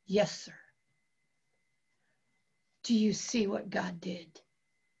 Yes, sir. Do you see what God did?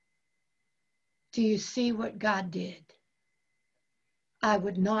 Do you see what God did? I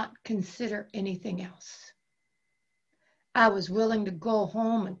would not consider anything else. I was willing to go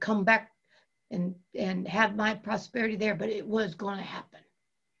home and come back and have my prosperity there, but it was going to happen.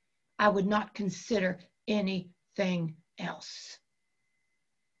 I would not consider anything else.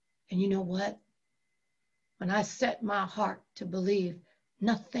 And you know what? When I set my heart to believe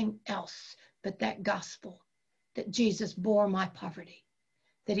nothing else but that gospel, that Jesus bore my poverty,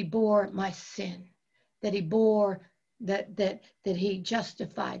 that he bore my sin, that he bore, that he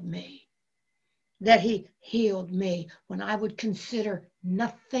justified me, that he healed me, when I would consider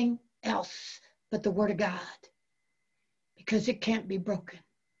nothing else but the word of God, because it can't be broken.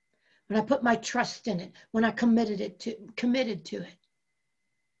 When I put my trust in it, when I committed to it,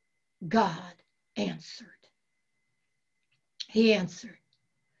 God answered. He answered.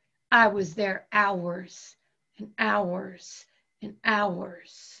 I was there hours and hours and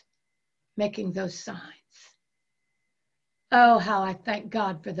hours making those signs. Oh, how I thank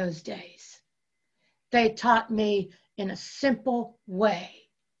God for those days. They taught me in a simple way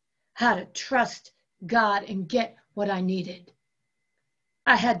how to trust God and get what I needed.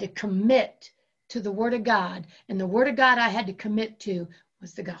 I had to commit to the Word of God, and the Word of God I had to commit to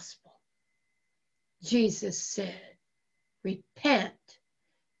was the gospel. Jesus said, repent,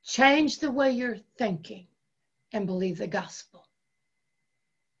 change the way you're thinking, and believe the gospel.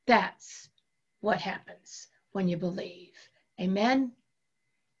 That's what happens when you believe. Amen?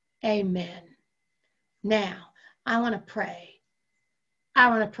 Amen. Now, I want to pray. I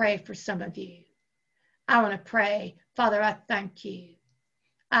want to pray for some of you. I want to pray. Father, I thank you.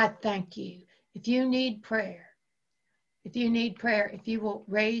 I thank you. If you need prayer, if you will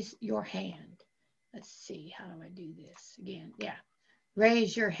raise your hand. Let's see, how do I do this again? Yeah,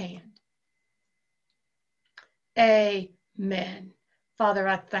 raise your hand. Amen. Father,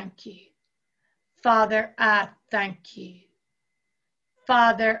 I thank you. Father, I thank you.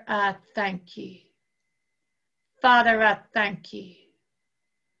 Father, I thank you. Father, I thank you.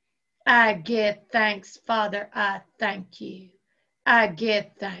 I give thanks, Father, I thank you. I give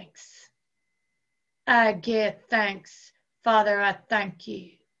thanks. I give thanks, Father, I thank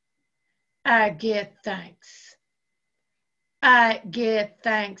you. I give thanks. I give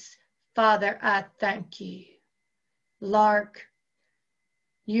thanks, Father, I thank you. Lark,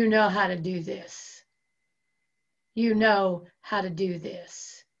 you know how to do this. You know how to do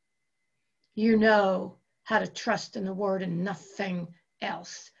this. You know how to trust in the word and nothing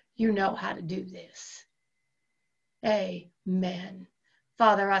else. You know how to do this. Amen.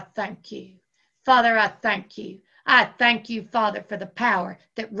 Father, I thank you. Father, I thank you. I thank you, Father, for the power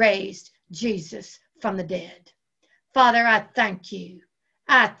that raised Jesus from the dead. Father, I thank you.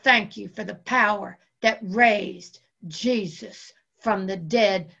 I thank you for the power that raised Jesus from the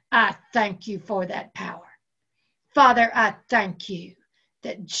dead. I thank you for that power. Father, I thank you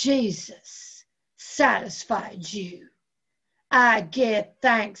that Jesus satisfied you. I give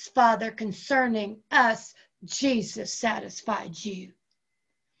thanks, Father, concerning us. Jesus satisfied you.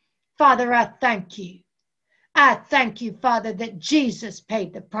 Father, I thank you. I thank you, Father, that Jesus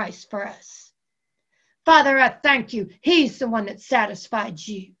paid the price for us. Father, I thank you. He's the one that satisfied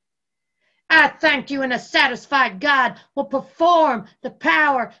you. I thank you, and a satisfied God will perform the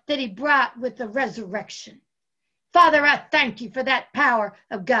power that he brought with the resurrection. Father, I thank you for that power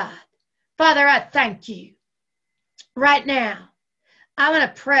of God. Father, I thank you. Right now, I want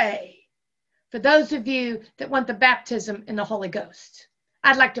to pray for those of you that want the baptism in the Holy Ghost.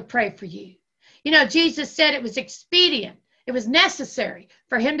 I'd like to pray for you. You know, Jesus said it was expedient. It was necessary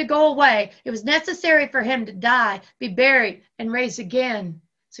for him to go away. It was necessary for him to die, be buried, and raise again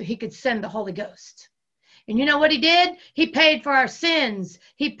so he could send the Holy Ghost. And you know what he did? He paid for our sins.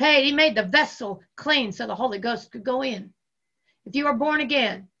 He made the vessel clean so the Holy Ghost could go in. If you are born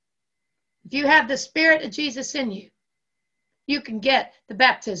again, if you have the Spirit of Jesus in you, you can get the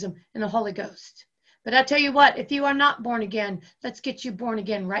baptism in the Holy Ghost. But I tell you what, if you are not born again, let's get you born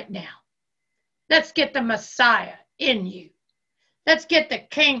again right now. Let's get the Messiah in you. Let's get the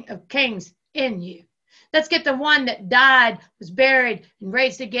King of Kings in you. Let's get the one that died, was buried, and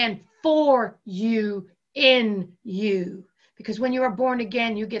raised again for you, in you. Because when you are born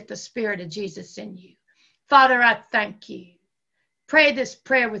again, you get the Spirit of Jesus in you. Father, I thank you. Pray this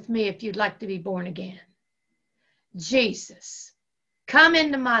prayer with me if you'd like to be born again. Jesus, come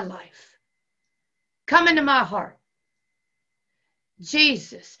into my life. Come into my heart.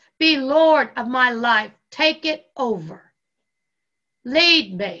 Jesus, be Lord of my life. Take it over.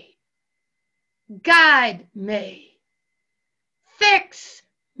 Lead me. Guide me. Fix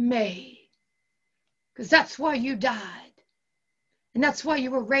me. Because that's why you died. And that's why you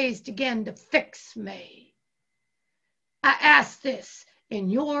were raised again, to fix me. I ask this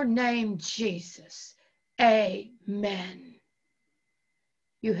in your name, Jesus. Amen.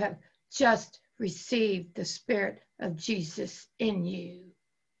 You have just received the Spirit of Jesus in you.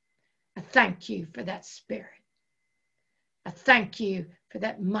 I thank you for that Spirit. I thank you for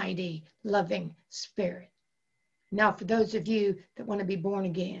that mighty, loving Spirit. Now, for those of you that want to be born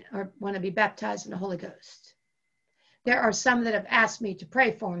again or want to be baptized in the Holy Ghost, there are some that have asked me to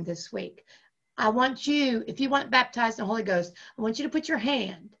pray for them this week. I want you, if you want baptized in the Holy Ghost, I want you to put your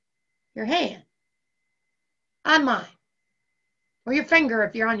hand on mine, or your finger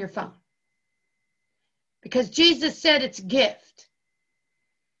if you're on your phone. Because Jesus said it's a gift.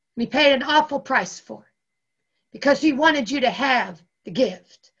 And he paid an awful price for it. Because he wanted you to have the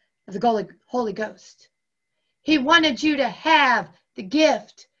gift of the Holy Ghost. He wanted you to have the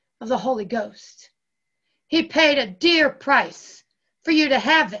gift of the Holy Ghost. He paid a dear price for you to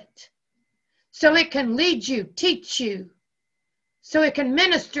have it. So it can lead you, teach you. So it can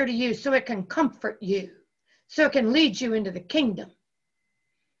minister to you. So it can comfort you. So it can lead you into the kingdom.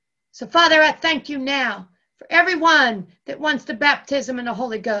 So Father, I thank you now for everyone that wants the baptism in the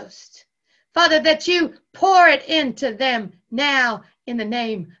Holy Ghost. Father, that you pour it into them now in the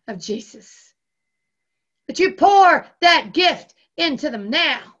name of Jesus. That you pour that gift into them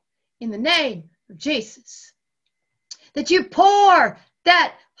now in the name of Jesus. That you pour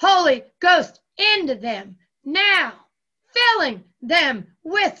that Holy Ghost into them now, filling them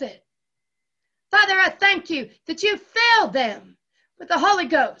with it. Father, I thank you that you fill them with the Holy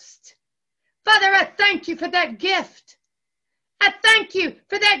Ghost. Father, I thank you for that gift. I thank you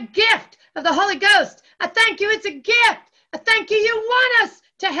for that gift of the Holy Ghost. I thank you, it's a gift. I thank you, you want us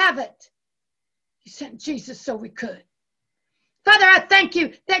to have it. You sent Jesus so we could. Father, I thank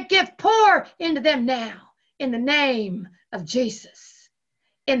you, that gift pour into them now in the name of Jesus.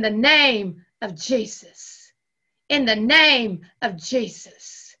 In the name of Jesus. In the name of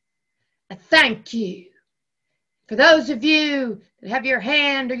Jesus. I thank you. For those of you that have your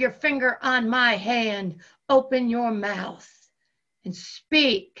hand or your finger on my hand, open your mouth and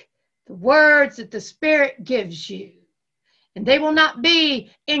speak the words that the Spirit gives you. And they will not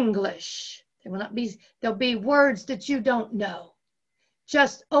be English. They'll be words that you don't know.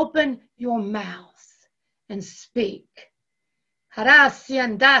 Just open your mouth and speak.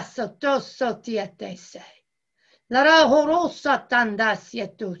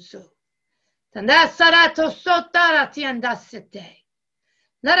 Tandasarato sotara tiandasete.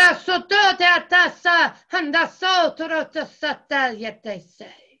 Lara sotote atasa handasotoro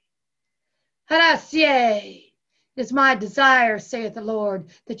satayetese. Harasie. It is my desire, saith the Lord,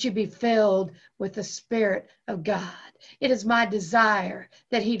 that you be filled with the Spirit of God. It is my desire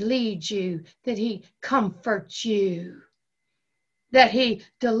that he lead you, that he comfort you, that he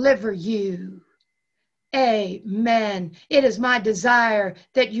deliver you. Amen. It is my desire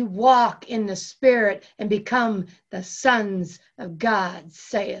that you walk in the Spirit and become the sons of God,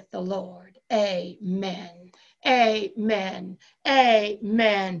 saith the Lord. Amen. Amen.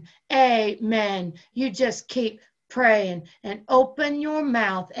 Amen. Amen. You just keep praying and open your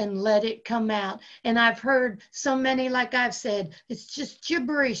mouth and let it come out. And I've heard so many, like I've said, it's just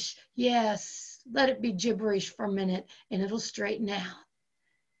gibberish. Yes, let it be gibberish for a minute and it'll straighten out.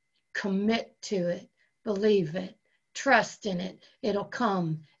 Commit to it. Believe it. Trust in it. It'll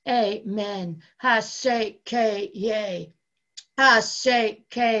come. Amen. Hashake yay.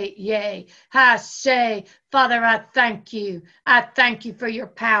 Hashake yay. Hashay. Father, I thank you. I thank you for your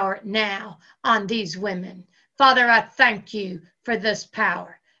power now on these women. Father, I thank you for this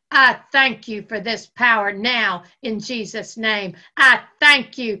power. I thank you for this power now in Jesus' name. I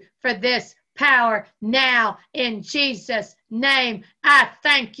thank you for this power now in Jesus' name. I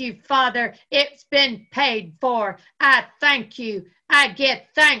thank you, Father. It's been paid for. I thank you. I give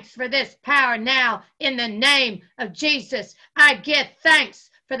thanks for this power now in the name of Jesus. I give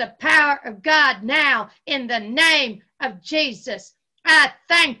thanks for the power of God now in the name of Jesus. I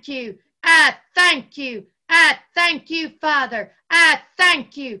thank you. I thank you. I thank you, Father. I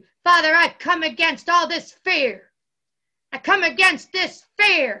thank you. Father, I come against all this fear. I come against this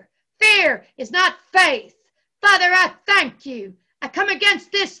fear. Fear is not faith. Father, I thank you. I come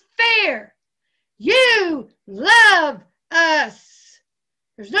against this fear. You love us.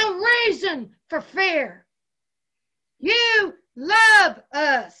 There's no reason for fear. You love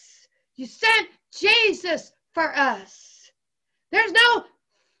us. You sent Jesus for us. There's no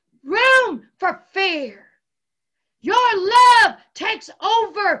room for fear. Your love takes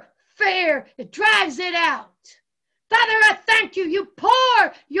over fear. It drives it out. Father, I thank you. You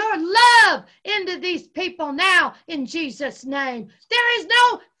pour your love into these people now in Jesus' name. There is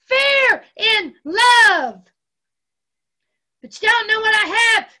no fear in love. But you don't know what I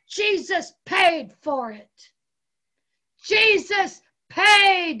have. Jesus paid for it. Jesus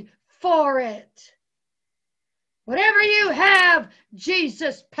paid for it. Whatever you have,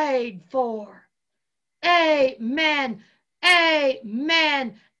 Jesus paid for. Amen.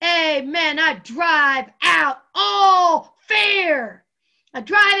 Amen. Amen. I drive out all fear. I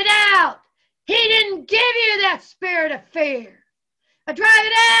drive it out. He didn't give you that spirit of fear. I drive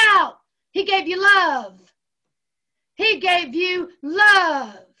it out. He gave you love. He gave you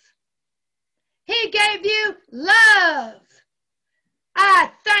love. He gave you love. I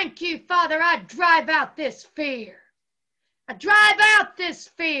thank you, Father. I drive out this fear. I drive out this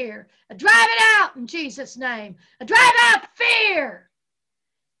fear. I drive it out in Jesus' name. I drive out fear.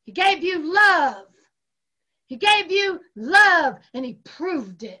 He gave you love. He gave you love, and he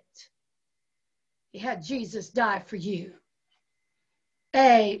proved it. He had Jesus die for you.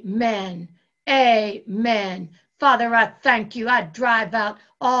 Amen. Amen. Father, I thank you. I drive out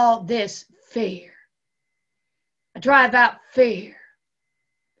all this fear. I drive out fear.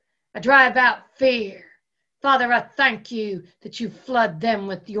 I drive out fear. Father, I thank you that you flood them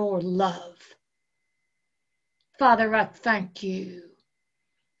with your love. Father, I thank you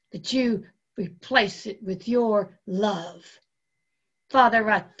that you replace it with your love. Father,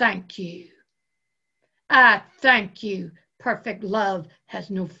 I thank you. I thank you. Perfect love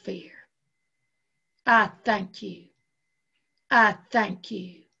has no fear. I thank you. I thank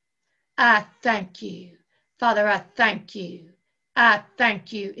you. I thank you. Father, I thank you. I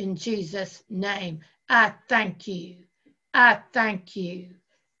thank you in Jesus' name. I thank you. I thank you.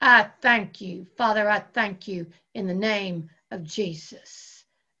 I thank you. Father, I thank you in the name of Jesus.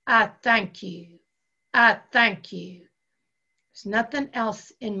 I thank you. I thank you. There's nothing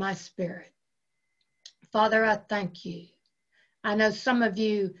else in my spirit. Father, I thank you. I know some of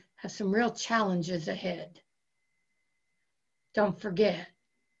you have some real challenges ahead. Don't forget,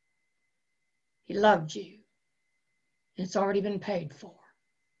 he loved you. And it's already been paid for.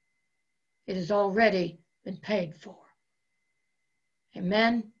 It has already been paid for.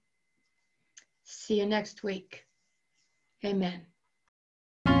 Amen. See you next week. Amen.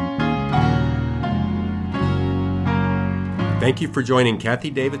 Thank you for joining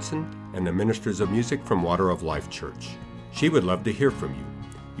Kathie Davidson and the Ministers of Music from Water of Life Church. She would love to hear from you.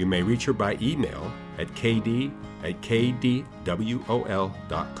 You may reach her by email at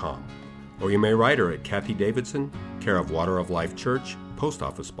kd@kdwol.com. Or you may write her at Kathie Davidson, care of Water of Life Church, Post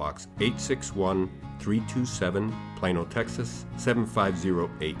Office Box 861327, Plano, Texas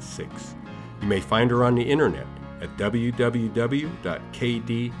 75086. You may find her on the internet at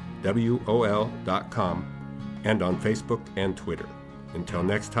www.kdwol.com and on Facebook and Twitter. Until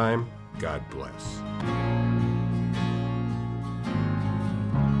next time, God bless.